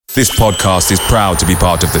This podcast is proud to be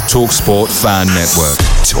part of the TalkSport Fan Network.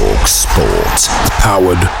 TalkSport.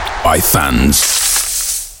 Powered by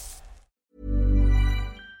fans.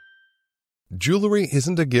 Jewelry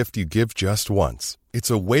isn't a gift you give just once. It's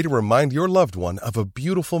a way to remind your loved one of a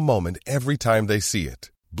beautiful moment every time they see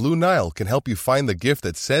it. Blue Nile can help you find the gift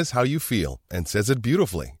that says how you feel and says it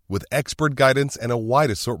beautifully, with expert guidance and a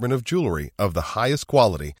wide assortment of jewelry of the highest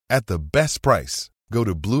quality at the best price. Go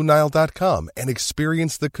to BlueNile.com and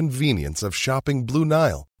experience the convenience of shopping Blue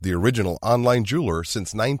Nile, the original online jeweler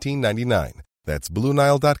since 1999. That's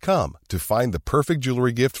BlueNile.com to find the perfect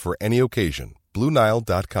jewelry gift for any occasion.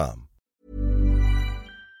 BlueNile.com.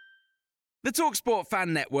 The TalkSport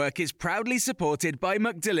Fan Network is proudly supported by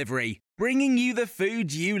McDelivery, bringing you the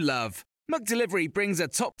food you love. McDelivery brings a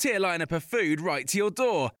top-tier lineup of food right to your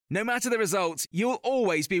door. No matter the result, you'll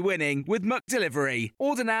always be winning with McDelivery.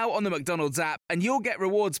 Order now on the McDonald's app and you'll get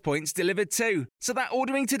rewards points delivered too. So that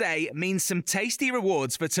ordering today means some tasty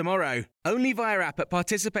rewards for tomorrow. Only via app at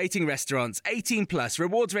participating restaurants. 18 plus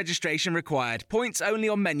rewards registration required. Points only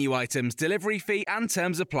on menu items, delivery fee and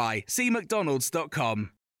terms apply. See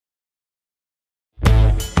mcdonalds.com.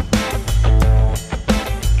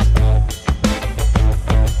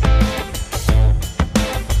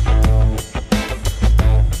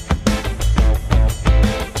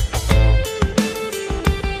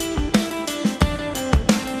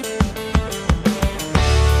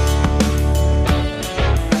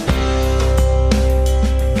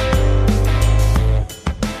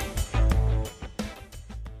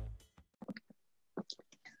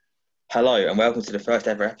 Hello and welcome to the first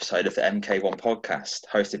ever episode of the MK1 podcast,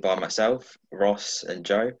 hosted by myself, Ross and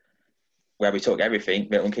Joe, where we talk everything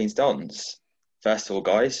Milton Keynes Dons. First of all,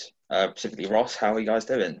 guys, specifically Ross, how are you guys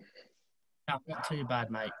doing? Not too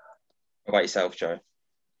bad, mate. What about yourself, Joe?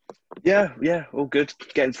 Yeah, all good.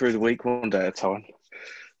 Getting through the week one day at a time.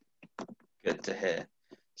 Good to hear.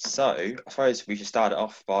 So, I suppose we should start it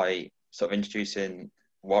off by sort of introducing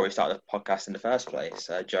why we started the podcast in the first place.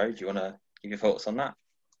 Joe, do you want to give your thoughts on that?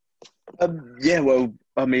 The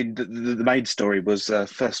main story was,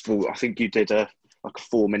 first of all, I think you did a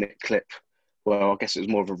 4-minute clip. Well, I guess it was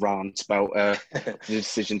more of a rant about the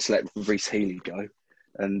decision to let Rhys Healey go.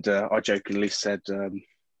 And I jokingly said,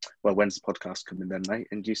 well, when's the podcast coming then, mate?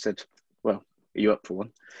 And you said, well, are you up for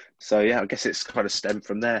one? So, yeah, I guess it's kind of stemmed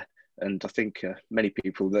from there. And I think many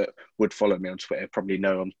people that would follow me on Twitter probably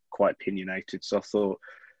know I'm quite opinionated. So I thought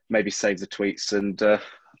maybe save the tweets and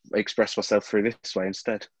express myself through this way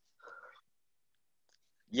instead.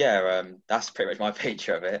 Yeah, that's pretty much my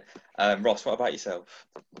picture of it. Ross, what about yourself?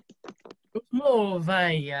 It's more of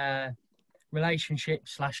a relationship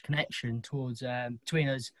 / connection towards between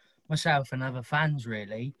us, myself and other fans,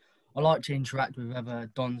 really. I like to interact with other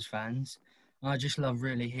Dons fans. I just love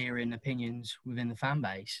really hearing opinions within the fan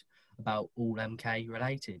base about all MK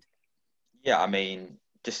related. Yeah, I mean,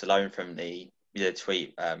 just alone from the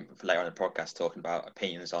tweet later on in the podcast talking about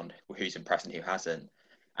opinions on who's impressed and who hasn't,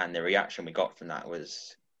 and the reaction we got from that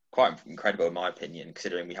was quite incredible in my opinion,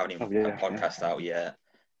 considering we haven't even had a podcast out yet,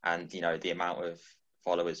 and the amount of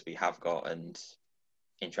followers we have got and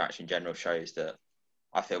interaction in general shows that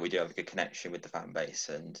I feel we do have a good connection with the fan base.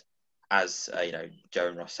 And as Joe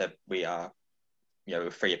and Ross said, we are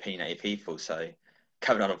we're free opinionated people, so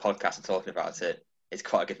coming on a podcast and talking about it is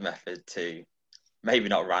quite a good method to maybe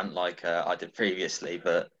not rant like I did previously,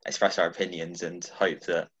 but express our opinions and hope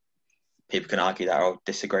that people can argue that or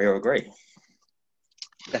disagree or agree.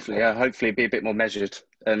 Definitely, yeah. Hopefully be a bit more measured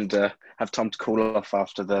and have time to cool off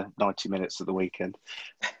after the 90 minutes of the weekend.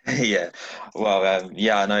 Yeah. Well,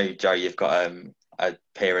 I know, Joe, you've got an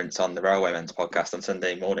appearance on the Railwaymen's podcast on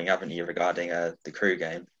Sunday morning, haven't you, regarding the Crewe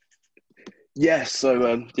game? Yeah, so,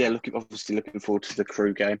 looking forward to the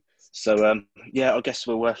Crewe game. So, I guess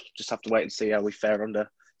we'll just have to wait and see how we fare on the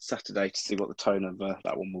Saturday to see what the tone of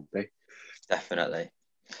that one will be. Definitely.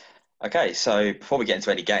 Okay, so before we get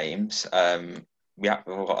into any games, we've got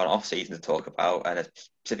an off-season to talk about, and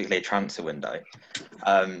specifically a transfer window.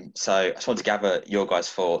 So I just want to gather your guys'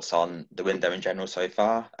 thoughts on the window in general so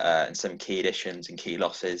far, and some key additions and key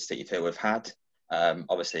losses that you feel we've had.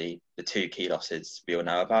 Obviously, the 2 key losses we all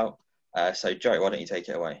know about. So, Joe, why don't you take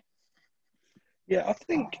it away? Yeah, I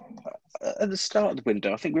think at the start of the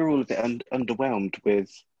window, I think we were all a bit underwhelmed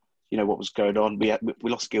with, what was going on. We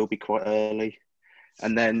lost Gilby quite early,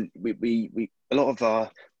 and then we a lot of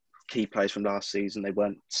our key players from last season, they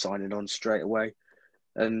weren't signing on straight away,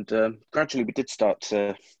 and gradually we did start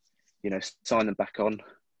to, sign them back on.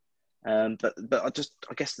 But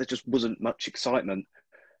I guess there just wasn't much excitement,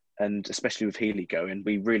 and especially with Healey going,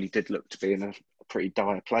 we really did look to be in a pretty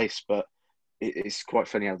dire place. But it's quite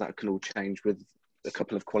funny how that can all change with a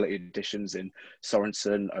couple of quality additions in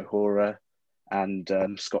Sorensen, O'Hora, and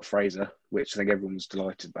Scott Fraser, which I think everyone was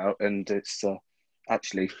delighted about. And it's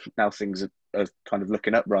actually now things are kind of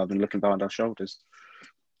looking up rather than looking behind our shoulders.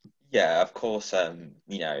 Yeah, of course.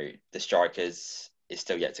 The strikers is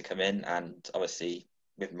still yet to come in, and obviously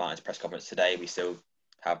with Martin's press conference today, we still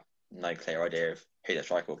have no clear idea of who the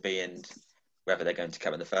striker will be and whether they're going to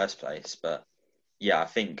come in the first place. But yeah, I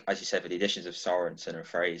think, as you said, with the additions of Sorensen and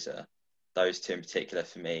Fraser, those two in particular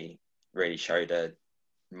for me really showed a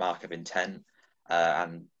mark of intent,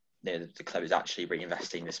 and the club is actually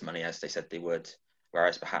reinvesting this money as they said they would,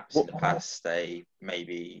 whereas perhaps in the past they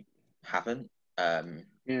maybe haven't.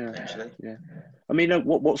 Potentially. Yeah. I mean,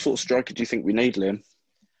 what sort of striker do you think we need, Liam?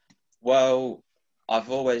 Well, I've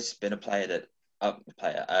always been a player that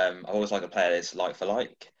I've always liked a player that's like for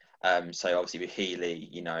like. So obviously with Healy,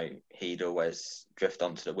 he'd always drift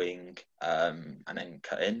onto the wing and then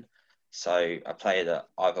cut in. So a player that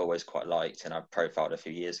I've always quite liked and I profiled a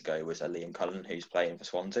few years ago was Liam Cullen, who's playing for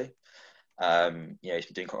Swansea. He's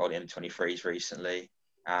been doing quite well in the under-23s recently,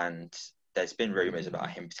 and there's been rumours about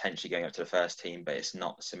him potentially going up to the first team, but it's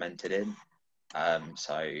not cemented in.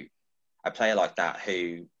 So a player like that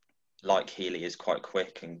who, like Healy, is quite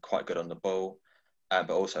quick and quite good on the ball, but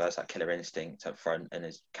also has that killer instinct up front and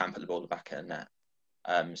can put the ball in the back of the net.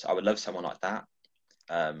 So I would love someone like that.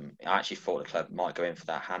 I actually thought the club might go in for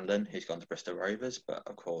that Hanlon, who's gone to Bristol Rovers, but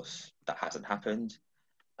of course that hasn't happened.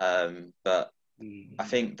 But I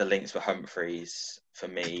think the links with Humphreys, for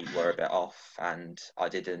me, were a bit off, and I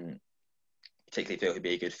didn't particularly feel he'd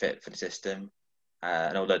be a good fit for the system.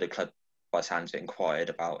 And although the club, by the sounds of it, inquired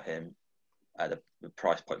about him, the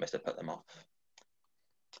price point must have put them off.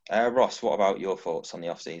 Ross, what about your thoughts on the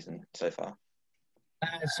off-season so far?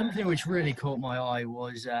 Something which really caught my eye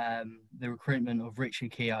was the recruitment of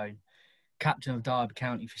Richard Keown, captain of Derby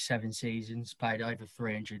County for 7 seasons, played over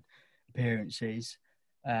 300 appearances,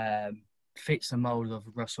 fits the mould of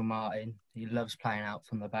Russell Martin. He loves playing out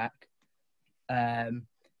from the back.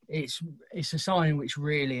 It's a signing which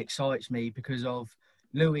really excites me because of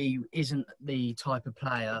Louis isn't the type of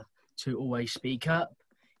player to always speak up.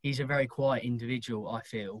 He's a very quiet individual, I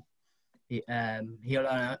feel.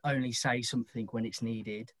 He'll only say something when it's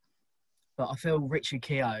needed. But I feel Richard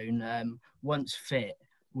Keown, once fit,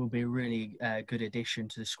 will be a really good addition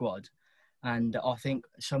to the squad. And I think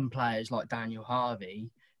some players like Daniel Harvey,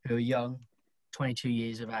 who are young, 22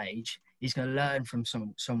 years of age, he's going to learn from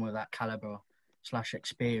someone of that calibre /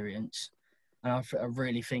 experience. And I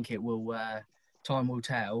really think it will, time will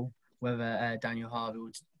tell whether Daniel Harvey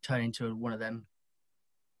will turn into one of them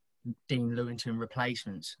Dean Lewington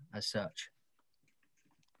replacements as such.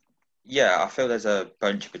 Yeah, I feel there's a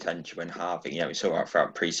bunch of potential in Harvey. We saw that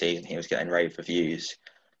throughout pre-season. He was getting rave reviews.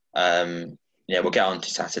 We'll get on to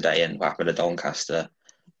Saturday and what happened at Doncaster,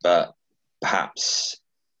 but perhaps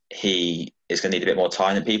he is going to need a bit more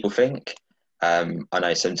time than people think. I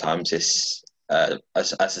know sometimes this,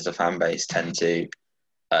 us as a fan base tend to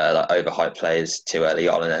overhype players too early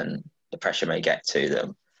on, and then the pressure may get to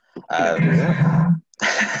them.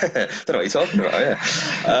 Don't know what you're talking about,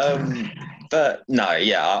 yeah. But no,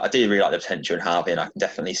 yeah, I do really like the potential in Harvey, and I can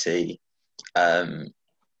definitely see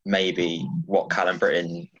maybe what Callum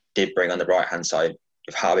Britton did bring on the right-hand side,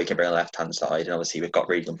 if Harvey can bring on the left-hand side. And obviously we've got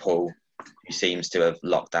Regan Poole, who seems to have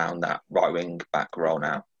locked down that right-wing back role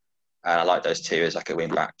now. And I like those two as like a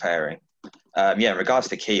wing-back pairing. In regards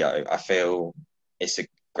to Keogh, I feel it's a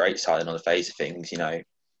great signing on the face of things.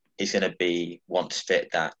 He's going to be, once fit,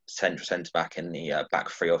 that central centre-back in the back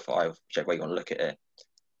 3 or 5, whichever way you want to look at it.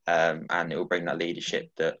 And it will bring that leadership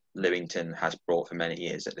that Lewington has brought for many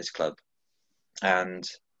years at this club. And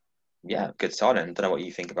yeah, good signing. Don't know what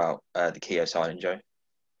you think about the Keogh signing, Joe.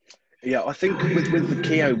 Yeah, I think with the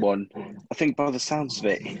Keogh one, I think by the sounds of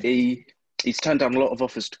it, he's turned down a lot of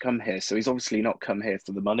offers to come here, so he's obviously not come here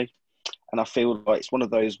for the money. And I feel like it's one of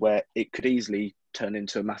those where it could easily turn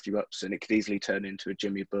into a Matthew Upson, it could easily turn into a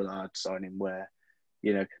Jimmy Bullard signing where,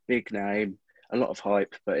 big name, a lot of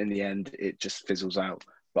hype, but in the end, it just fizzles out.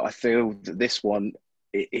 But I feel that this one,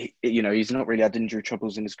 he's not really had injury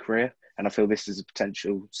troubles in his career, and I feel this is a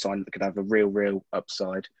potential sign that could have a real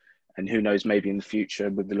upside. And who knows, maybe in the future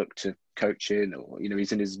with the look to coaching, or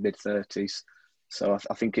he's in his mid-30s. So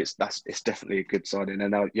I think it's definitely a good signing.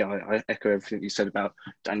 And I echo everything you said about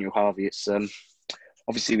Daniel Harvey. It's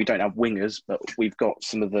obviously we don't have wingers, but we've got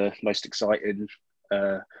some of the most exciting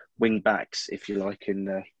wing backs, if you like, in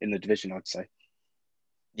the division, I'd say.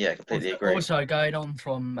 Yeah, completely agree. Also, going on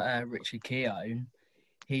from Richard Keown,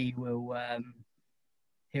 he will.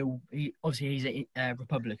 He obviously he's a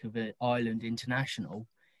Republic of Ireland international.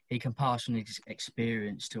 he can pass on his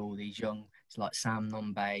experience to all these young, like Sam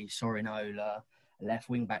Nombe, Sorinola, left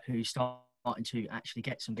wing back, who's starting to actually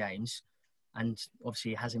get some games, and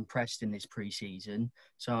obviously has impressed in this pre-season.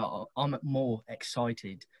 So I'm more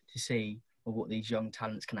excited to see what these young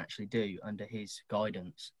talents can actually do under his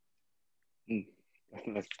guidance.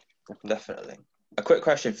 Definitely. A quick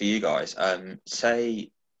question for you guys.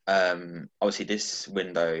 Obviously this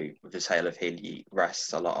window with the sale of Healy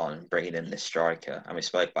rests a lot on bringing in this striker, and we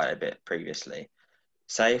spoke about it a bit previously.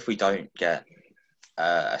 Say if we don't get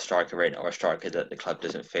a striker in, or a striker that the club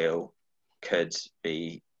doesn't feel could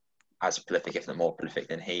be as prolific, if not more prolific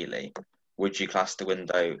than Healy, would you class the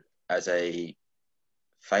window as a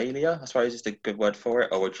failure, I suppose is the good word for it,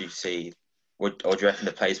 or would you do you reckon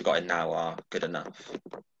the players we've got in now are good enough?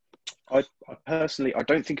 I personally, I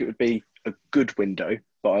don't think it would be a good window,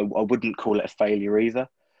 but I wouldn't call it a failure either.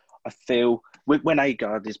 I feel when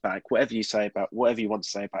Agard is back, whatever you want to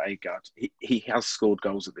say about Agard, he has scored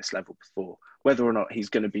goals at this level before. Whether or not he's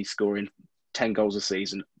going to be scoring 10 goals a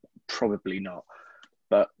season, probably not.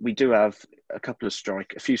 But we do have a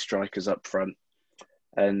few strikers up front,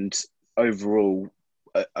 and overall,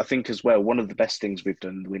 I think as well, one of the best things we've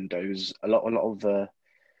done in the window is a lot of the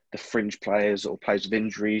fringe players or players with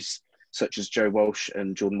injuries, such as Joe Walsh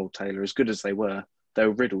and Jordan Moore-Taylor, as good as they were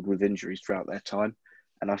riddled with injuries throughout their time.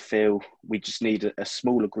 And I feel we just need a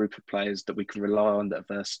smaller group of players that we can rely on that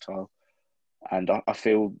are versatile. And I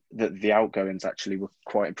feel that the outgoings actually were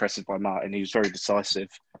quite impressive by Martin. He was very decisive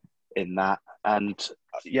in that. And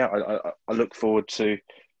yeah, I look forward to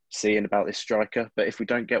seeing about this striker. But if we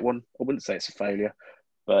don't get one, I wouldn't say it's a failure,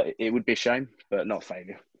 but it would be a shame, but not a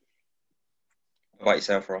failure. What about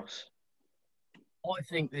yourself, Ross? I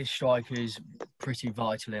think this striker is pretty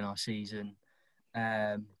vital in our season.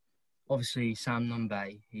 Obviously, Sam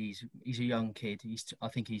Nombe, he's a young kid. I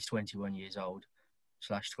think he's 21 years old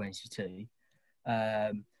 /22.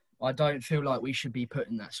 I don't feel like we should be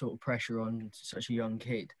putting that sort of pressure on such a young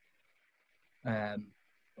kid. I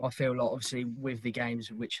feel like, obviously, with the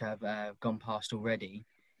games which have gone past already,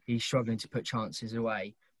 he's struggling to put chances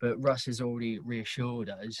away. But Russ has already reassured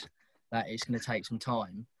us that it's going to take some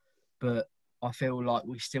time. But I feel like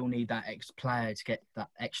we still need that player to get that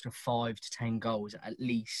extra 5 to 10 goals at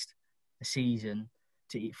least a season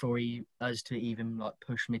for us to even like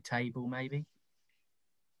push mid-table, maybe.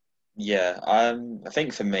 Yeah, I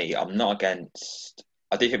think for me, I'm not against.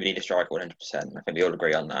 I do think we need a striker 100%. I think we all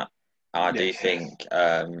agree on that. And I do think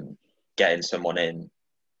getting someone in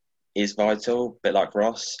is vital, a bit like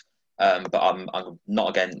Ross. But I'm not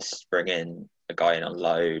against bringing a guy in on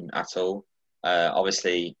loan at all.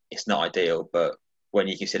 Obviously, it's not ideal, but when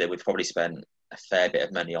you consider we've probably spent a fair bit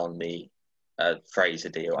of money on the Fraser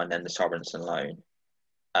deal and then the Sorensen loan,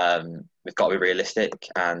 we've got to be realistic,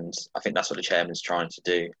 and I think that's what the chairman's trying to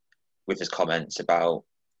do with his comments about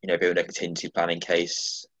building a contingency plan in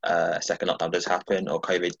case a second lockdown does happen or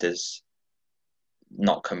COVID does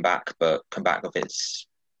not come back, but come back with its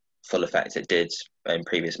full effect it did in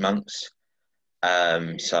previous months.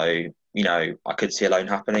 So I could see a loan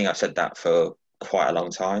happening. I've said that for quite a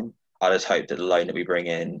long time. I just hope that the loan that we bring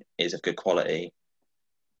in is of good quality.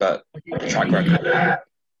 But the track record.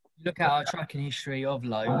 Look at our tracking history of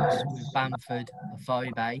loans with Bamford,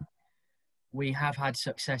 Afobe. We have had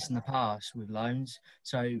success in the past with loans,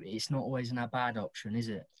 so it's not always a bad option, is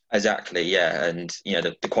it? Exactly, yeah. And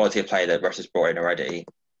the quality of play that Russ has brought in already,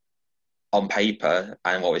 on paper,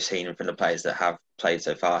 and what we've seen from the players that have played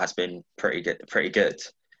so far has been pretty good.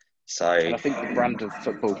 So, and I think the brand of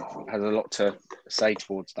football has a lot to say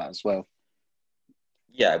towards that as well.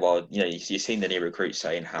 Yeah, well, you've seen the new recruits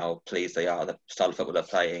saying how pleased they are the style of football they're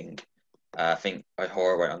playing. I think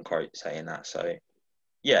O'Hara went on quote saying that. So,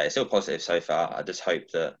 yeah, it's still positive so far. I just hope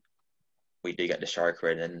that we do get the striker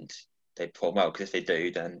in and they perform well. Because if they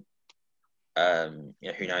do, then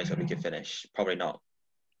who knows where we could finish? Probably not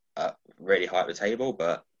really high up the table,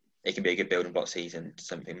 but it can be a good building block season to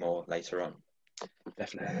something more later on.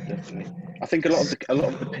 Definitely. I think a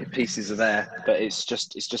lot of the pieces are there, but it's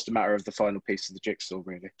just a matter of the final piece of the jigsaw,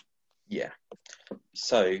 really. Yeah.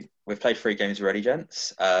 So we've played 3 games already,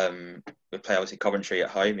 gents. We play obviously Coventry at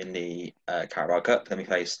home in the Carabao Cup. Then we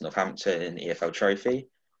face Northampton in the EFL Trophy.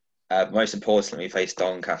 Most importantly, we face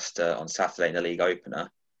Doncaster on Saturday in the league opener.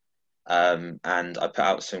 And I put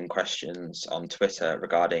out some questions on Twitter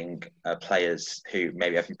regarding players who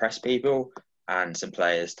maybe have impressed people and some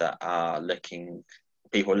players that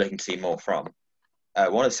people are looking to see more from.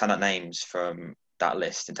 One of the standout names from that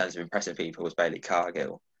list in terms of impressive people was Bailey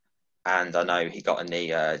Cargill. And I know he got in the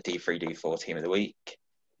D3, D4 Team of the Week.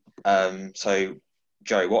 So,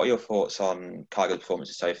 Joe, what are your thoughts on Cargill's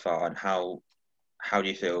performances so far, and how how do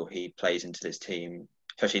you feel he plays into this team,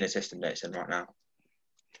 especially in the system that it's in right now?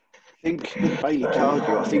 I think with Bailey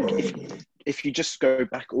Cargill, I think if you just go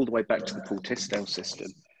back all the way back to the Paul Tisdale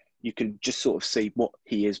system, you can just sort of see what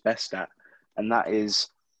he is best at, and that is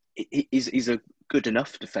he's a good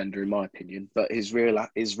enough defender in my opinion, but his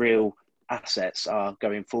real assets are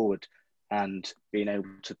going forward and being able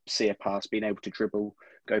to see a pass, being able to dribble,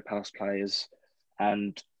 go past players,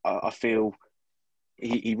 and I feel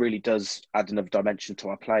he really does add another dimension to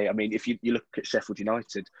our play. I mean, if you look at Sheffield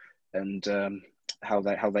United and how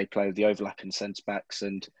they play with the overlapping centre backs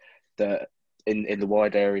and in the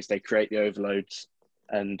wide areas they create the overloads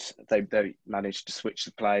and they manage to switch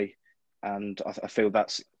the play, and I feel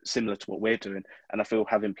that's similar to what we're doing. And I feel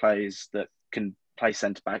having players that can play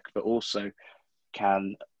centre back but also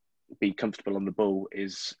can be comfortable on the ball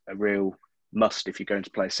is a real must if you're going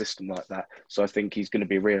to play a system like that. So I think he's going to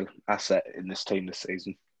be a real asset in this team this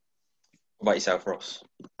season. What about yourself, Ross?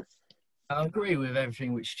 I agree with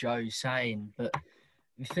everything which Joe's saying, but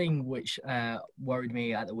the thing which worried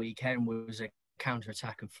me at the weekend was a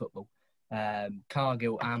counter-attack of football.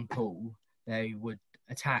 Cargill and Paul, they would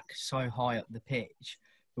attack so high up the pitch,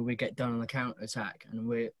 but we get done on the counter-attack.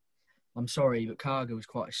 And I'm sorry, but Cargill is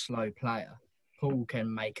quite a slow player. Paul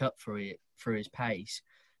can make up for it through his pace,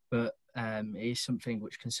 but it is something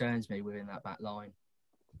which concerns me within that back line.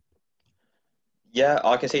 Yeah,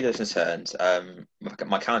 I can see those concerns.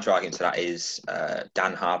 My counter argument to that is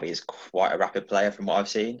Dan Harvey is quite a rapid player from what I've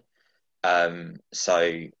seen.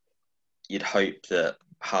 So you'd hope that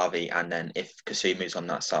Harvey, and then if Kasuma's on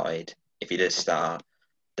that side, if he does start,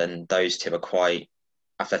 then those two are quite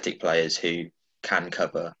athletic players who can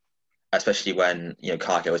cover, especially when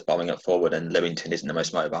Cargill is bombing up forward and Lewington isn't the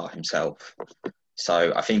most mobile himself.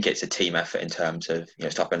 So I think it's a team effort in terms of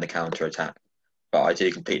stopping the counter attack. But I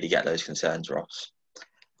do completely get those concerns, Ross.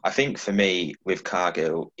 I think for me, with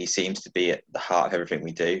Cargill, he seems to be at the heart of everything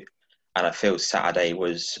we do. And I feel Saturday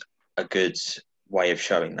was a good way of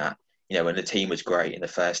showing that. When the team was great in the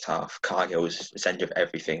first half, Cargill was the centre of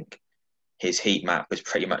everything. His heat map was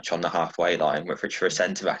pretty much on the halfway line, which for a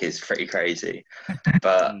centre-back is pretty crazy.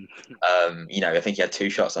 But, I think he had 2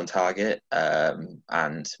 shots on target,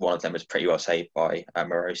 and one of them was pretty well saved by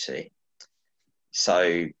Morosi. So,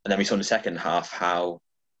 and then we saw in the second half how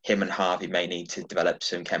him and Harvey may need to develop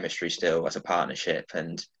some chemistry still as a partnership,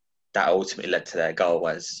 and that ultimately led to their goal.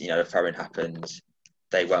 As the throw-in happened,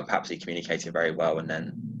 they weren't perhaps communicating very well, and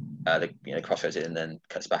then the cross goes in and then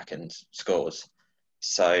cuts back and scores.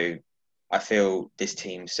 So, I feel this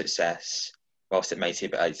team's success, whilst it may seem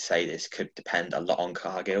a bit early to say this, could depend a lot on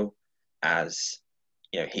Cargill, as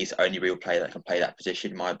he's the only real player that can play that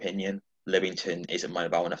position, in my opinion. Lewington isn't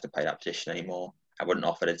mobile enough to play that position anymore. I wouldn't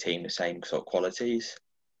offer the team the same sort of qualities.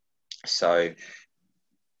 So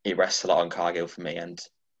it rests a lot on Cargill for me, and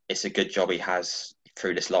it's a good job he has,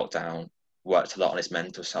 through this lockdown, worked a lot on his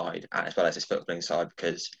mental side and as well as his footballing side,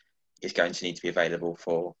 because he's going to need to be available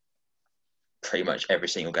for pretty much every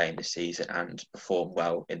single game this season and perform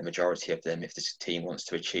well in the majority of them if this team wants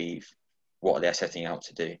to achieve what they're setting out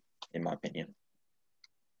to do, in my opinion.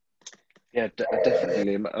 Yeah,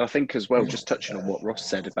 definitely. I think as well, just touching on what Ross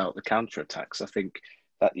said about the counter-attacks, I think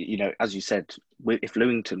that, as you said, if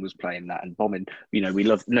Lewington was playing that and bombing,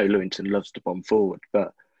 Lewington loves to bomb forward,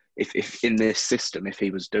 but if in this system, if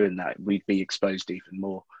he was doing that, we'd be exposed even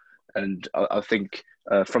more. And I think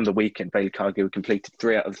from the weekend, Bailey Cargill completed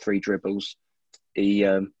 3 out of 3 dribbles. He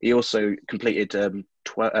also completed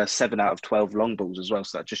 7 out of 12 long balls as well.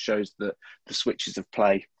 So that just shows that the switches of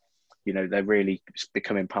play, they're really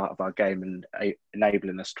becoming part of our game and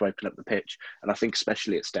enabling us to open up the pitch. And I think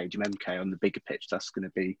especially at Stadium MK on the bigger pitch, that's going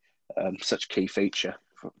to be such a key feature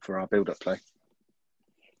for our build-up play.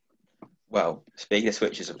 Well, speaking of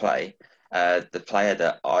switches of play, the player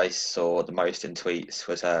that I saw the most in tweets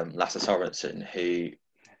was Lasse Sorensen, who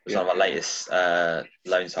was one of our latest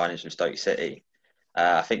loan signings from Stoke City.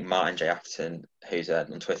 I think Martin J. Atherton, who's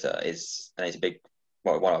on Twitter, he's a big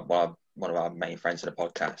one of our main friends in the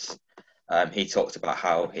podcast. He talked about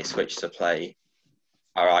how his switches of play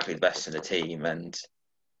are arguably the best in the team, and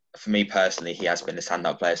for me personally, he has been the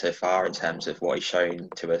standout player so far in terms of what he's shown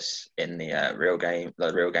to us in the real games,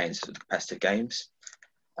 the competitive games.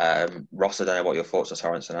 Ross, I don't know what your thoughts on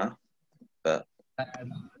Sorensen are, but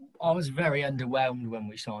I was very underwhelmed when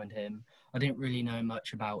we signed him. I didn't really know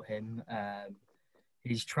much about him.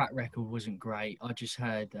 His track record wasn't great. I just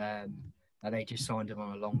heard that they just signed him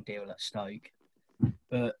on a long deal at Stoke,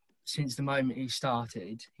 but since the moment he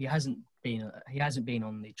started, he hasn't been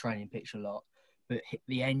on the training pitch a lot, but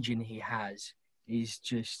the engine he has is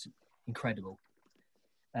just incredible.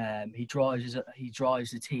 He drives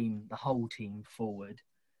the team, the whole team forward.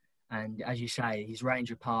 And as you say, his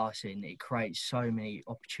range of passing, it creates so many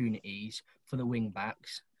opportunities for the wing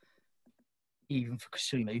backs, even for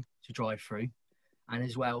Kasumu to drive through, and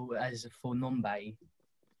as well as for Nombe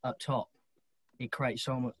up top. It creates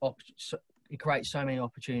so many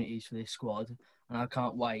opportunities for this squad, and I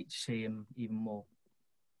can't wait to see him even more.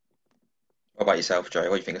 What about yourself, Joe?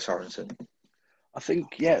 What do you think of Sorensen? I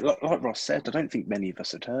think, like Ross said, I don't think many of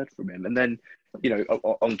us had heard from him. And then,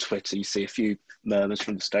 on Twitter, you see a few murmurs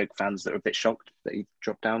from the Stoke fans that are a bit shocked that he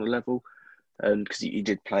dropped down a level, and because he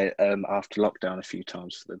did play after lockdown a few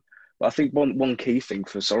times for them. But I think one key thing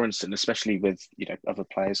for Sorensen, especially with other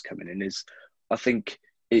players coming in, is I think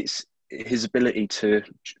it's his ability to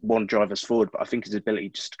drive us forward, but I think his ability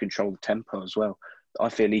just to control the tempo as well. I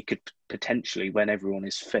feel he could potentially, when everyone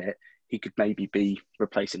is fit, he could maybe be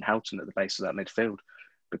replacing Houghton at the base of that midfield,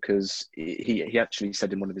 because he actually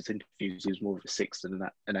said in one of his interviews he was more of a 6 than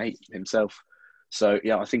an 8 himself. So,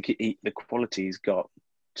 I think the quality he's got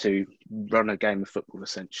to run a game of football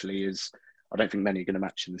essentially is, I don't think many are going to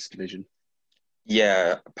match in this division.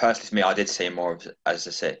 Yeah, personally for me, I did see him more as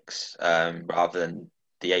a 6 rather than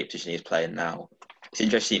the 8 position he's playing now. It's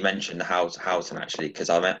interesting you mentioned Houghton actually, because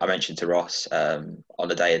I mentioned to Ross on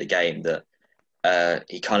the day of the game that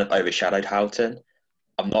he kind of overshadowed Houghton.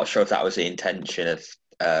 I'm not sure if that was the intention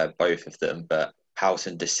of both of them, but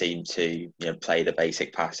Houghton just seemed to play the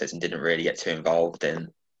basic passes and didn't really get too involved in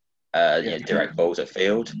direct balls at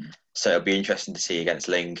field. So it'll be interesting to see against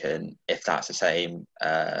Lincoln if that's the same,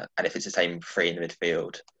 and if it's the same 3 in the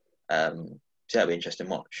midfield. So that'll be interesting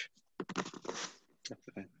to watch.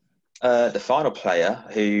 Definitely. The final player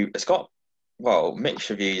who has got mixed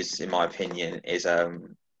reviews in my opinion is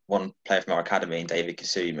one player from our academy, David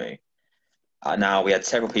Kasumu. Now, we had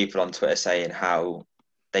several people on Twitter saying how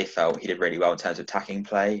they felt he did really well in terms of attacking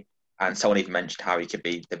play, and someone even mentioned how he could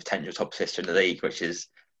be the potential top assister in the league, which is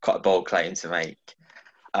quite a bold claim to make.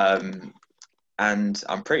 And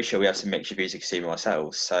I'm pretty sure we have some mixed reviews of Kasumu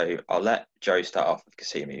ourselves, so I'll let Joe start off with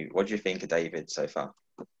Kasumu. What do you think of David so far?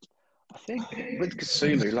 I think with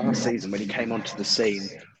Kasumu last season, when he came onto the scene,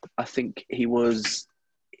 I think he was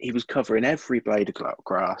covering every blade of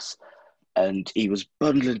grass, and he was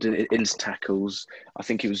bundled into tackles. I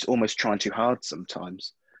think he was almost trying too hard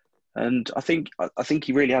sometimes, and I think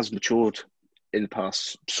he really has matured in the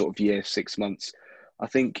past sort of year, 6 months. I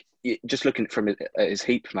think just looking from his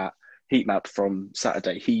heat map from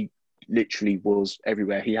Saturday, he literally was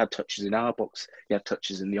everywhere. He had touches in our box, he had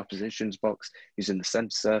touches in the opposition's box, he was in the centre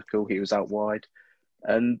circle, he was out wide,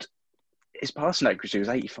 and his passing accuracy was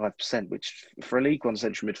 85%, which for a League One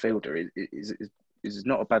central midfielder is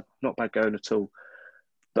not a bad going at all.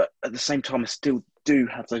 But at the same time, I still do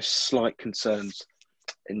have those slight concerns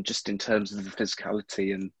in terms of the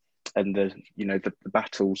physicality and the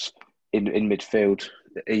battles in midfield.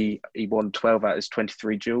 He won 12 out of his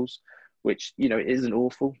 23 duels, which it isn't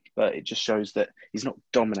awful, but it just shows that he's not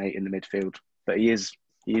dominating the midfield, but he is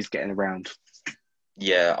getting around.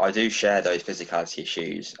 Yeah, I do share those physicality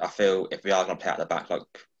issues. I feel if we are going to play out the back like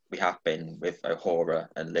we have been with O'Hara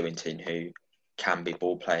and Lewington, who can be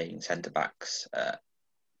ball playing centre backs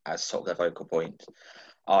as sort of their focal point,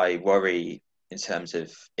 I worry in terms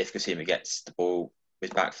of if Kasumu gets the ball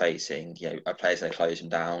with back facing, our players going to close him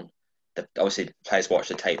down. Obviously, players watch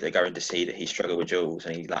the tape, they're going to see that he struggled with duels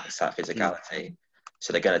and he lacks that physicality.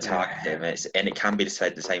 So they're going to target him. And it can be the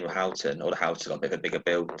same with Houghton, or Houghton's got a bit of a bigger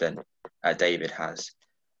build than David has.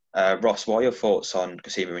 Ross, what are your thoughts on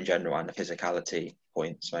Kasumu in general and the physicality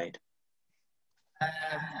points made?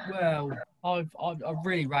 Well, I've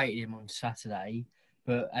really rated him on Saturday,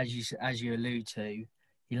 but as you allude to,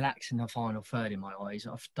 he lacks in the final third in my eyes.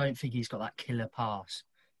 I don't think he's got that killer pass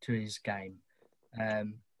to his game.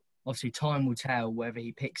 Obviously, time will tell whether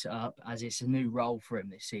he picks it up, as it's a new role for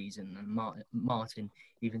him this season. And Martin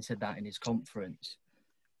even said that in his conference.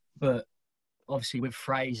 But obviously, with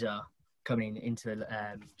Fraser coming into the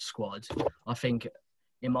squad, I think,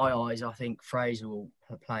 in my eyes, Fraser will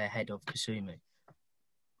play ahead of Kasumu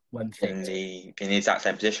when fit. In the exact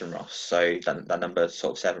same position, Ross. So that number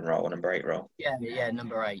sort of 7 role or number 8 role. Yeah,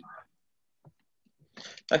 number 8.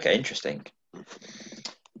 Okay, interesting.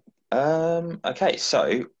 Okay,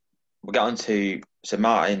 so we'll get on to... So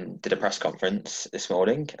Martin did a press conference this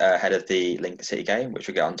morning ahead of the Lincoln City game, which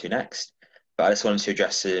we'll get on to next. But I just wanted to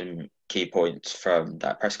address some key points from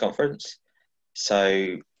that press conference.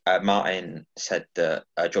 So Martin said that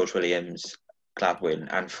George Williams, Gladwin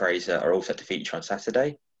and Fraser are all set to feature on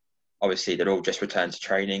Saturday. Obviously, they're all just returned to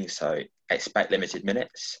training, so expect limited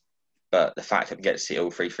minutes. But the fact that we get to see all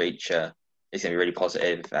 3 feature is going to be really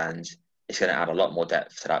positive, and it's going to add a lot more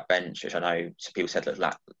depth to that bench, which I know some people said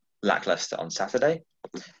looked lackluster on Saturday.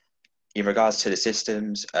 In regards to the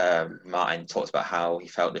systems, Martin talked about how he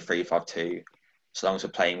felt the 3-5-2, so long as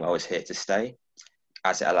we're playing well, is here to stay,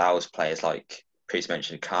 as it allows players like previously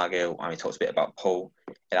mentioned Cargill, and he talked a bit about Paul.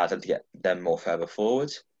 It allows them to get them more further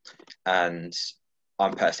forward. And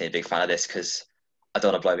I'm personally a big fan of this because I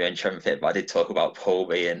don't want to blow my own trumpet, but I did talk about Paul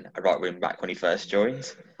being a right wing back when he first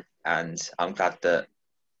joined. And I'm glad that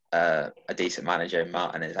a decent manager,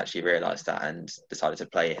 Martin, has actually realised that and decided to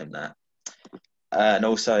play him there. And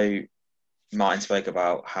also, Martin spoke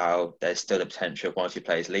about how there's still the potential of one or two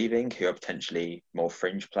players leaving who are potentially more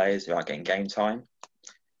fringe players who aren't getting game time.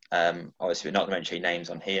 Obviously, we're not going to mention names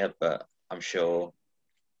on here, but I'm sure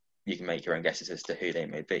you can make your own guesses as to who they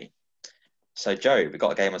may be. So, Joe, we've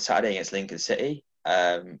got a game on Saturday against Lincoln City.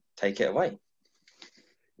 Take it away.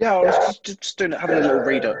 Yeah, I was just having a little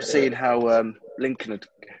read up, seeing how Lincoln had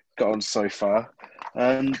got on so far.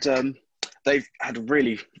 And they've had a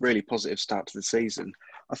really, really positive start to the season.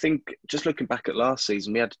 I think just looking back at last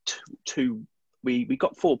season, we had we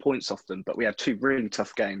got 4 points off them, but we had two really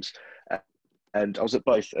tough games. And I was at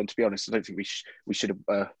both. And to be honest, I don't think we should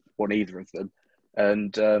have won either of them.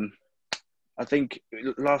 And I think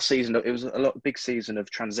last season, it was a big season of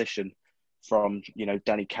transition from,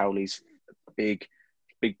 Danny Cowley's big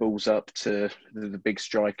balls up to the big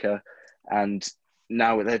striker. And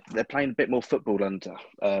now they're playing a bit more football under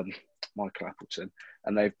Michael Appleton.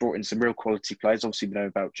 And they've brought in some real quality players. Obviously, we know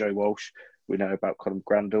about Joe Walsh. We know about Colin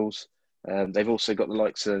Grandals. They've also got the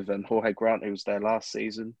likes of Jorge Grant, who was there last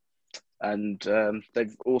season. And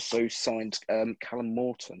they've also signed Callum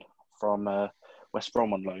Morton from West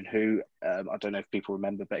Brom on loan, who I don't know if people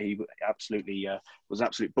remember, but he absolutely was an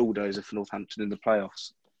absolute bulldozer for Northampton in the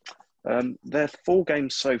playoffs. Their 4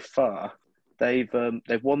 games so far, they've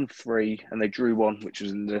won 3 and they drew 1, which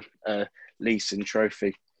was in the Leeson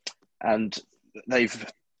Trophy. And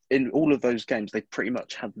in all of those games, they pretty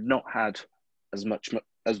much have not had as much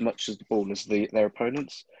as the ball as their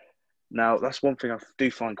opponents. Now, that's one thing I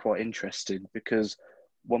do find quite interesting, because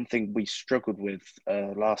one thing we struggled with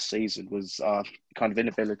last season was our kind of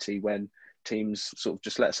inability when teams sort of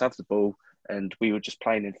just let us have the ball and we were just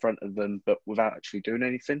playing in front of them, but without actually doing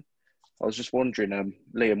anything. I was just wondering,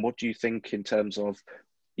 Liam, what do you think in terms of,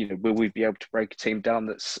 will we be able to break a team down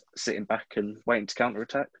that's sitting back and waiting to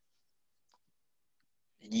counter-attack?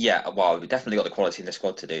 Yeah, well, we've definitely got the quality in the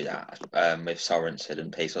squad to do that, with Sorensen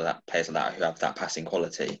and players like that who have that passing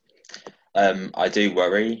quality. I do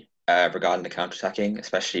worry regarding the counter-attacking,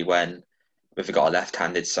 especially when we've got a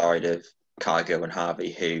left-handed side of Cargill and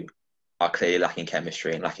Harvey who are clearly lacking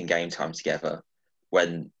chemistry and lacking game time together.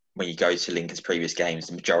 When you go to Lincoln's previous games,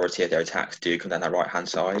 the majority of their attacks do come down that right-hand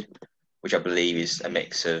side, which I believe is a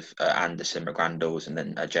mix of Anderson, McGrandles, and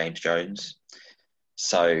then James Jones.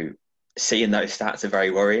 So seeing those stats are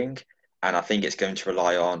very worrying, and I think it's going to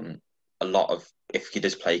rely on a lot of, if you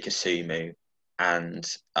just play Kasumu and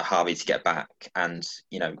Harvey to get back and,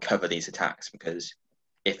 cover these attacks, because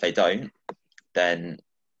if they don't, then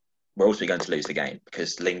we're also going to lose the game,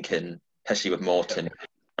 because Lincoln, especially with Morton,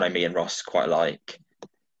 I know me and Ross quite like,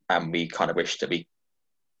 and we kind of wish that we,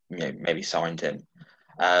 maybe signed him.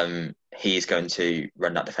 He's going to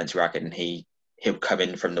run that defensive racket, and he'll come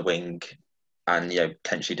in from the wing and,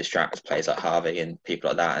 potentially distract players like Harvey and people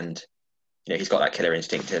like that. And, he's got that killer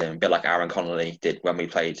instinct in him, a bit like Aaron Connolly did when we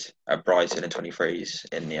played at Brighton in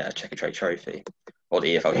 23s in the Checkatrade Trophy, or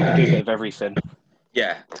the EFL. He can do a bit of everything.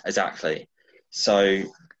 Yeah, exactly. So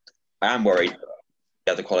I am worried we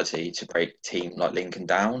have the quality to break a team like Lincoln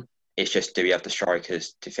down. It's just, do we have the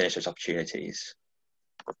strikers to finish those opportunities?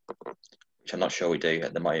 Which I'm not sure we do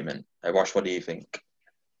at the moment. Rosh, what do you think?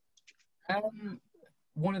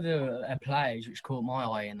 One of the players which caught my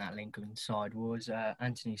eye in that Lincoln side was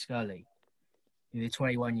Anthony Scully. He's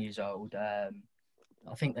 21 years old. I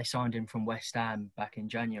think they signed him from West Ham back in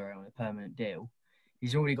January on a permanent deal.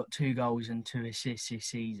 He's already got 2 goals and 2 assists this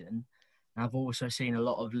season. And I've also seen a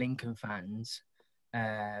lot of Lincoln fans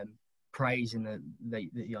praising the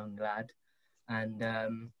young lad. And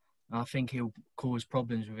I think he'll cause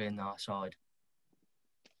problems within our side.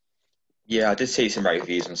 Yeah, I did see some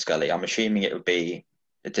reviews on Scully. I'm assuming it would be,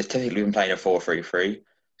 they've typically been playing a 4-3-3.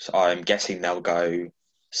 So I'm guessing they'll go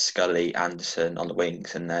Scully, Anderson on the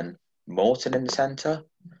wings, and then Morton in the centre.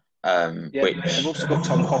 They've also got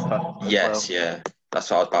Tom Hopper. Yes, well. Yeah. That's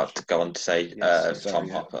what I was about to go on to say, Tom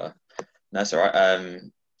Hopper. That's all right.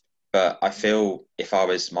 But I feel if I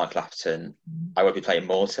was Michael Appleton, I would be playing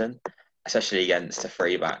Morton, especially against a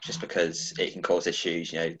free back, just because it can cause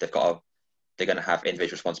issues. They're going to have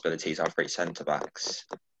individual responsibilities over each centre backs,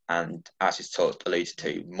 And as he's alluded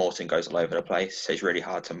to, Morton goes all over the place, so it's really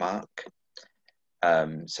hard to mark.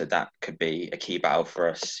 So that could be a key battle for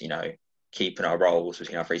us, keeping our roles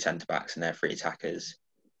between our three centre-backs and their three attackers,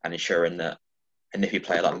 and ensuring that an iffy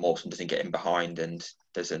player like Morton doesn't get in behind and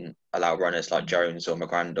doesn't allow runners like Jones or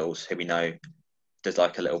McGrandles, who we know does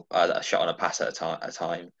like a little a shot on a pass at a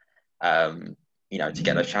time, to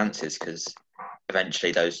get those chances, because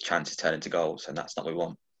eventually those chances turn into goals, and that's not what we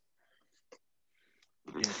want.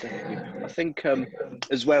 Yeah, definitely. I think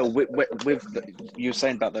as well with you were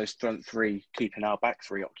saying about those front three keeping our back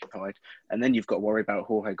three occupied, and then you've got to worry about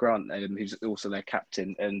Jorge Grant, who's also their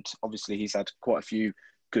captain, and obviously he's had quite a few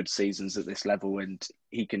good seasons at this level, and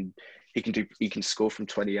he can score from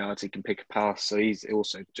 20 yards, he can pick a pass, so he's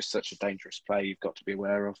also just such a dangerous player you've got to be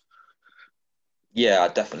aware of. Yeah,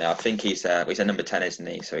 definitely. I think he's a number 10, isn't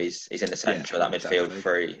he? So he's in the centre of that midfield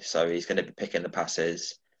three, so he's going to be picking the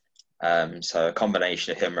passes. So a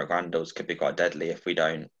combination of him and McGrandles could be quite deadly if we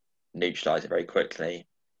don't neutralise it very quickly.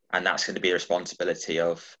 And that's going to be the responsibility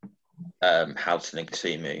of Houghton and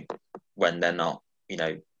Kasumu when they're not,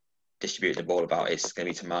 distributing the ball about. It's going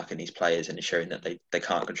to be to marking these players and ensuring that they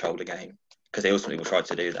can't control the game, because they ultimately will try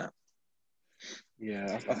to do that.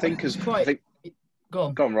 Yeah, I think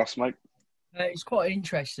Go on, Ross, mate. It's quite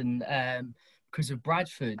interesting because of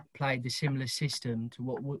Bradford played the similar system to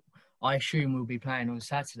what I assume we'll be playing on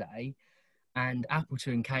Saturday, and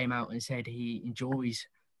Appleton came out and said he enjoys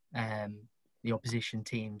the opposition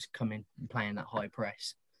teams coming and playing that high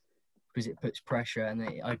press because it puts pressure and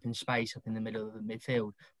it opens space up in the middle of the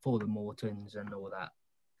midfield for the Mortons and all that.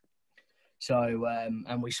 So,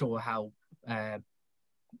 and we saw how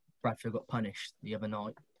Bradford got punished the other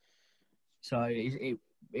night. So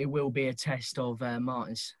it will be a test of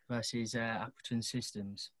Martin's versus Appleton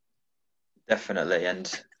systems. Definitely,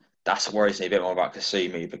 and that's what worries me a bit more about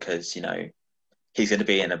Kasumu, because, he's going to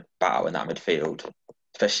be in a battle in that midfield,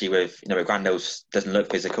 especially with, McGrandles doesn't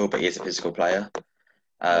look physical, but he is a physical player.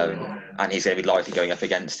 And he's going to be likely going up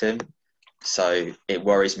against him. So it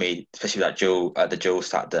worries me, especially with that the dual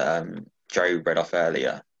stat that Joe read off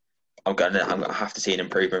earlier. I'm going to have to see an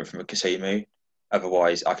improvement from Kasumu.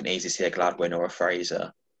 Otherwise, I can easily see a Gladwin or a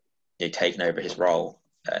Fraser taking over his role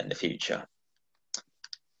in the future.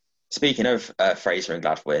 Speaking of Fraser and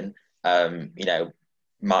Gladwin,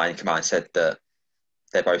 Martin came out and said that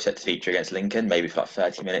they're both set to feature against Lincoln, maybe for like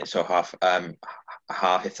 30 minutes or half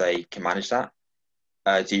if they can manage that.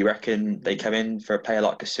 Do you reckon they come in for a player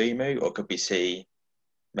like Kasumu, or could we see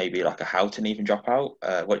maybe like a Houghton even drop out?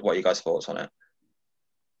 What are you guys' thoughts on it?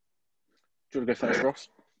 Do you want to go first, Ross?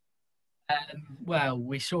 Well,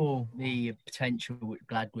 we saw the potential with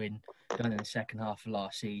Gladwin done in the second half of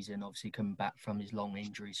last season, obviously coming back from his long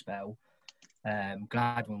injury spell.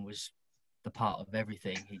 Gladwin was the part of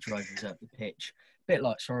everything. He drove us up the pitch, a bit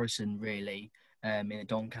like Sorensen, really, in the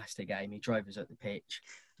Doncaster game. He drove us up the pitch,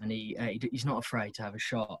 and he's not afraid to have a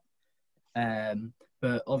shot.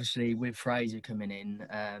 But obviously, with Fraser coming in,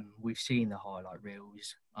 we've seen the highlight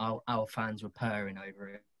reels. Our fans were purring over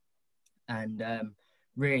it. And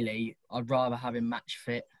really, I'd rather have him match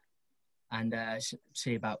fit and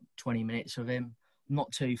see about 20 minutes of him. I'm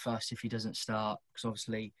not too fussed if he doesn't start, because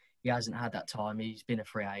obviously he hasn't had that time. He's been a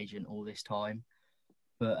free agent all this time.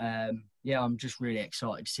 But I'm just really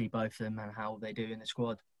excited to see both of them and how they do in the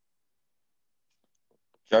squad.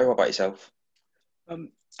 Joe, what about yourself? I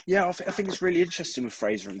think it's really interesting with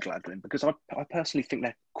Fraser and Gladwin, because I personally think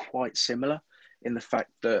they're quite similar in the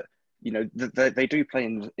fact that, they do play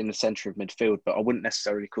in the centre of midfield, but I wouldn't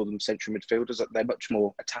necessarily call them central midfielders. They're much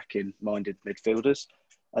more attacking-minded midfielders.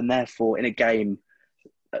 And therefore, in a game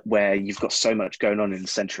where you've got so much going on in the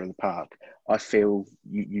centre of the park, I feel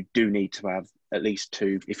you do need to have at least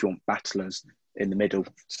two, if you want, battlers in the middle.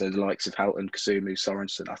 So the likes of Houghton, Kasumu,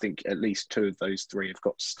 Sorensen, I think at least two of those three have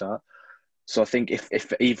got to start. So I think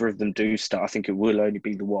if either of them do start, I think it will only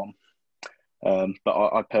be the one. But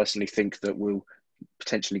I personally think that we'll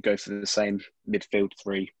potentially go for the same midfield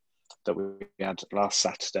three that we had last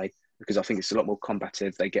Saturday, because I think it's a lot more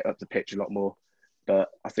combative. They get up the pitch a lot more. But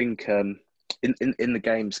I think in the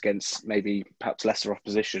games against maybe perhaps lesser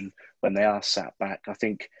opposition, when they are sat back, I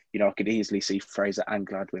think, I could easily see Fraser and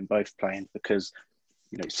Gladwin both playing, because,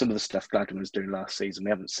 some of the stuff Gladwin was doing last season,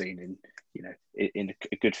 we haven't seen in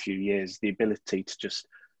a good few years. The ability to just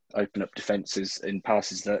open up defences in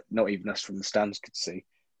passes that not even us from the stands could see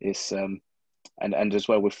is and as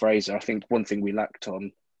well with Fraser, I think one thing we lacked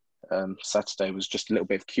on Saturday was just a little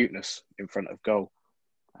bit of cuteness in front of goal.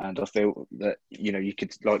 And I feel that, you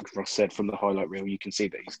could, like Ross said, from the highlight reel, you can see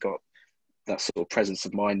that he's got that sort of presence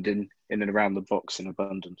of mind in and around the box in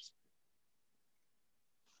abundance.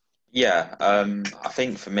 Yeah, I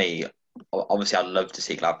think for me, obviously, I'd love to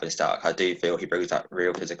see Gladwin start. I do feel he brings that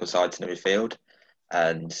real physical side to the midfield,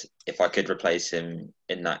 and if I could replace him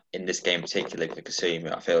in this game particularly with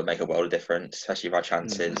Kasumi, I feel it would make a world of difference, especially with our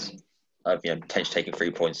chances of potentially taking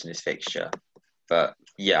 3 points in this fixture. But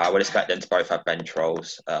yeah, I would expect them to both have bench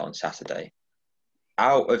roles on Saturday.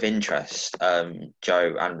 Out of interest,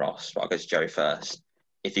 Joe and Ross, but I'll go to Joe first.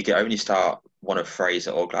 If you could only start one of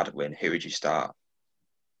Fraser or Gladwin, who would you start?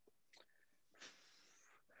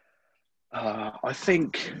 I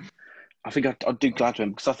think I'd do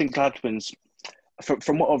Gladwin because I think Gladwin's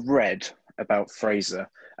from what I've read about Fraser,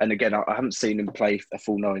 and again I haven't seen him play a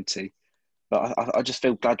full 90, but I just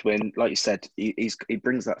feel Gladwin, like you said, he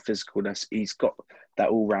brings that physicalness. He's got that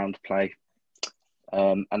all round play,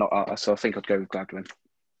 so I think I'd go with Gladwin.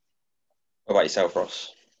 What about yourself,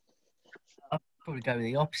 Ross? I'll probably go with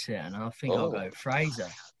the opposite, and I think I'll go Fraser.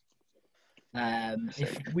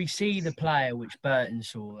 If we see the player which Burton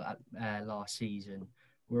saw last season,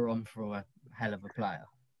 we're on for a hell of a player.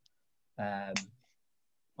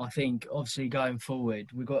 I think, obviously, going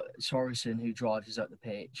forward, we've got Sorensen who drives us up the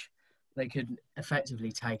pitch. They could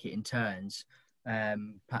effectively take it in turns,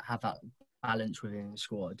 have that balance within the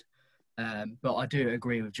squad. But I do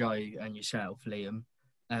agree with Joe and yourself, Liam,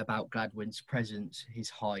 about Gladwin's presence, his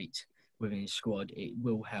height within his squad. It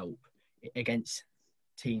will help against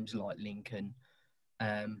teams like Lincoln.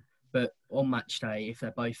 But on match day, if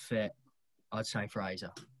they're both fit, I'd say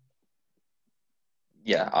Fraser.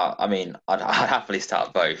 Yeah, I mean, I'd happily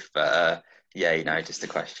start both, but yeah, just a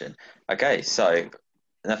question. Okay, so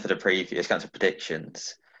enough of the preview. Let's get into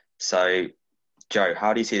predictions. So, Joe,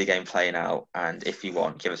 how do you see the game playing out? And if you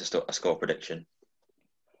want, give us a score prediction.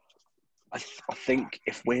 I think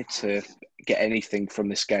if we're to get anything from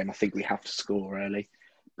this game, I think we have to score early,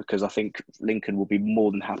 because I think Lincoln will be more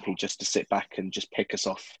than happy just to sit back and just pick us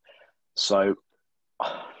off. So,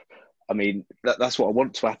 I mean, that's what I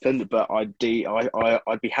want to happen, but I'd be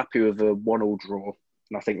happy with a 1-1 draw,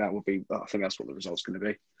 and I think that's what the result's going to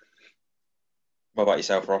be. What about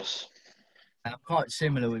yourself, Ross? Quite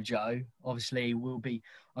similar with Joe. Obviously,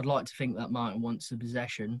 I'd like to think that Martin wants the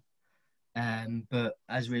possession, but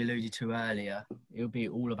as we alluded to earlier, it'll be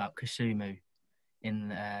all about Kasumu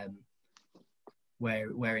in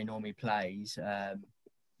where he normally plays,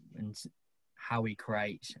 and how he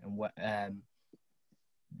creates and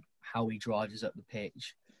how he drives us up the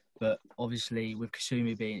pitch. But obviously, with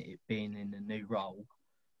Kasumi being in a new role,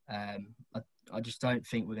 I just don't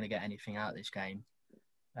think we're going to get anything out of this game.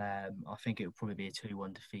 I think it will probably be a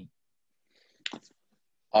 2-1 defeat.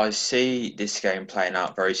 I see this game playing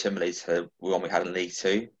out very similarly to the one we had in League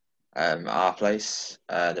Two, at our place,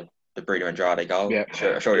 the Bruno Andrade goal. Yeah.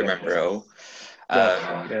 I'm sure you remember it all.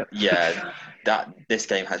 This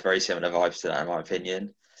game has very similar vibes to that, in my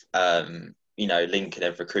opinion. Lincoln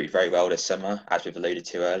have recruited very well this summer, as we've alluded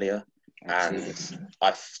to earlier. And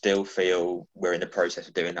I still feel we're in the process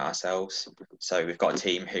of doing that ourselves. So we've got a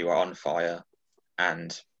team who are on fire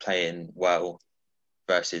and playing well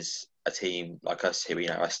versus a team like us who,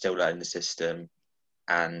 are still learning the system,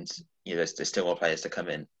 and, there's still more players to come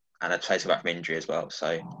in, and a players come back from injury as well.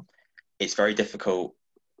 So it's very difficult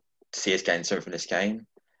to see us getting something from this game.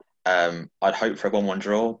 I'd hope for a 1-1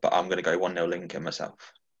 draw, but I'm going to go 1-0 Lincoln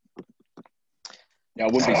myself. Yeah, I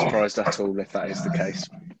wouldn't be surprised at all if that is the case.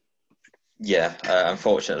 Yeah,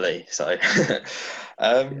 unfortunately. So,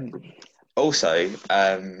 also,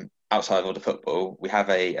 outside of all the football, we have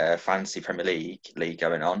a fantasy Premier League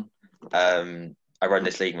going on. I run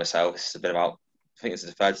this league myself. It's been about, I think this is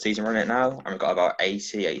the third season running it now, and we've got about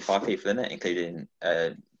 85 people in it, including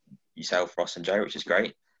yourself, Ross, and Joe, which is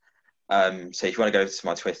great. So if you want to go to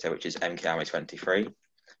my Twitter, which is mkami23,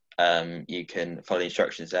 you can follow the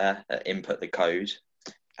instructions there, input the code,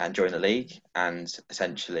 and join the league, and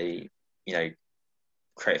essentially,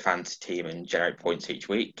 create a fantasy team and generate points each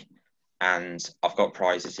week. And I've got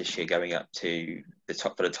prizes this year going up to the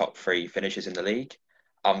top 3 finishers in the league.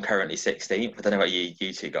 I'm currently 16th. I don't know what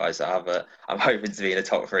you two guys are, but I'm hoping to be in the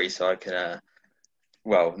top 3 so I can,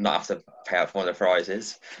 not have to pay out for one of the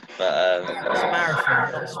prizes. But it's a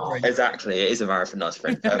marathon, not a sprint. Exactly, it is a marathon, not a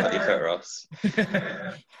sprint. What do you put, Ross?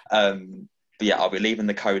 But yeah, I'll be leaving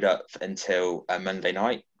the code up until Monday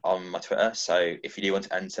night on my Twitter. So if you do want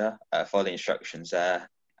to enter, follow the instructions there.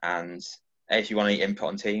 And if you want any input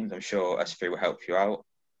on teams, I'm sure us 3 will help you out.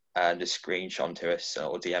 And just screenshot them to us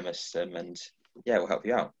or DM us them, and yeah, we'll help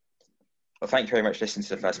you out. Well, thank you very much for listening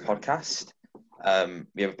to the first podcast.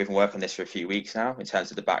 We've been working on this for a few weeks now in terms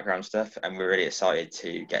of the background stuff, and we're really excited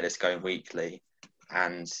to get this going weekly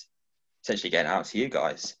and essentially getting out to you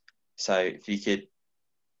guys. So if you could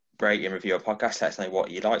rate and review our podcast. Let us know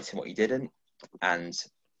what you liked and what you didn't. And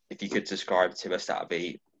if you could subscribe to us, that would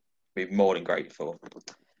be more than grateful.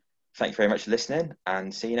 Thank you very much for listening,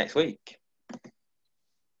 and see you next week.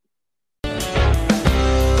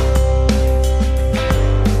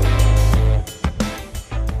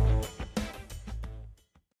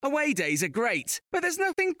 Away days are great, but there's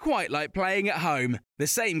nothing quite like playing at home. The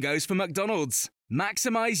same goes for McDonald's.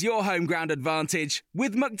 Maximise your home ground advantage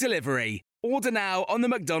with McDelivery. Order now on the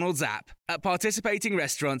McDonald's app. At participating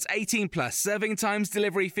restaurants, 18 plus, serving times,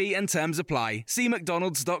 delivery fee and terms apply. See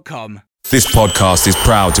mcdonalds.com. This podcast is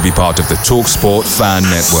proud to be part of the TalkSport Fan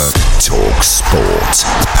Network. TalkSport.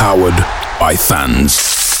 Powered by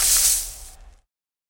fans.